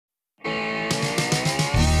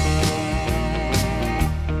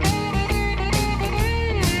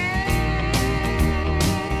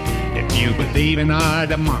Even our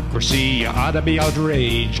democracy ought to be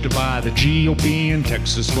outraged by the GOP in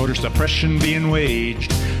Texas, voter suppression being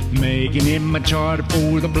waged, making it much harder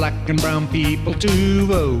for the black and brown people to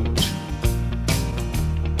vote,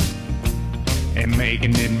 and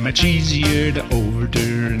making it much easier to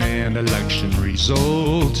overturn an election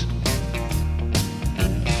result.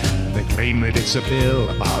 They claim that it's a bill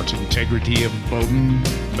about integrity of voting,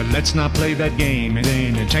 but let's not play that game. It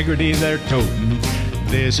ain't integrity they're toting.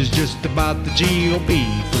 This is just about the GOP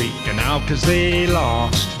freaking out 'cause they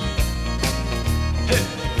lost.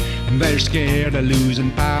 They're scared of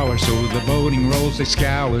losing power, so the voting rolls they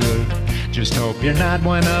scour. Just hope you're not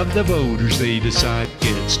one of the voters they decide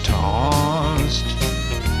gets tossed.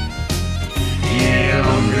 Yeah,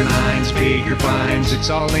 longer lines, bigger fines, it's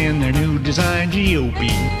all in their new design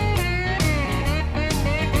GOP.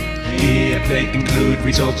 If they conclude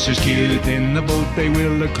results are skewed, then the vote they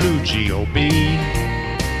will occlude GOP.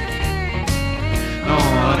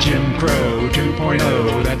 Oh, Jim Crow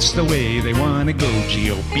 2.0, that's the way they want to go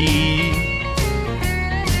GOP.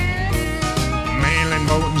 Mail-in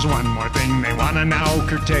voting's one more thing they want to now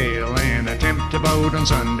curtail. An attempt to vote on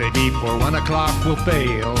Sunday before 1 o'clock will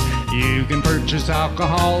fail. You can purchase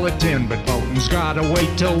alcohol at 10, but voting's gotta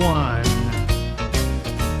wait till 1.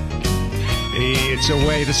 It's a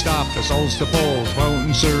way to stop the souls to polls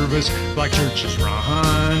voting service like churches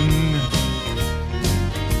run.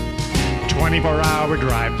 24-hour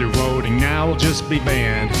drive-through voting now will just be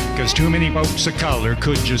banned, 'cause too many folks of color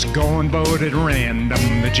could just go and vote at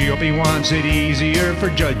random. The GOP wants it easier for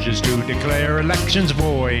judges to declare elections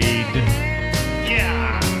void.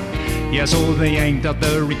 Yeah, so they yanked out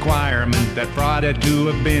the requirement that fraud had to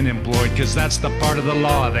have been employed, 'cause that's the part of the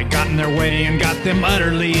law that got in their way and got them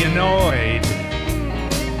utterly annoyed.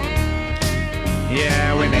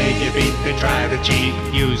 Yeah, when they get beat, they try to cheat,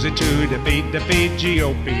 use it to defeat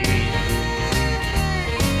GOP.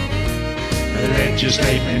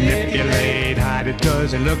 Legislate, manipulate, hide it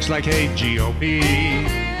 'cause it looks like hate GOP.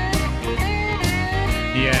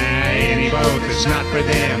 Yeah, any vote that's not for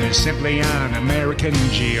them is simply un-American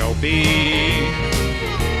GOP.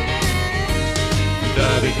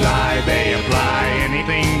 The big lie they apply,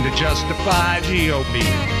 anything to justify GOP.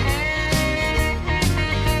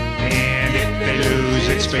 And if they lose,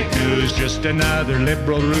 it's fake news, just another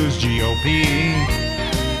liberal ruse GOP.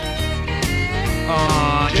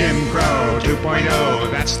 Oh, Jim Crow 2.0,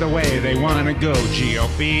 that's the way they want to go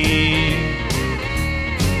GOP.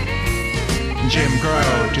 Jim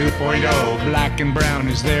Crow 2.0, black and brown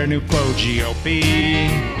is their new foe GOP.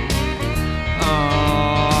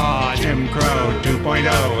 Oh, Jim Crow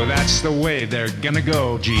 2.0, that's the way they're gonna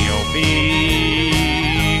go GOP.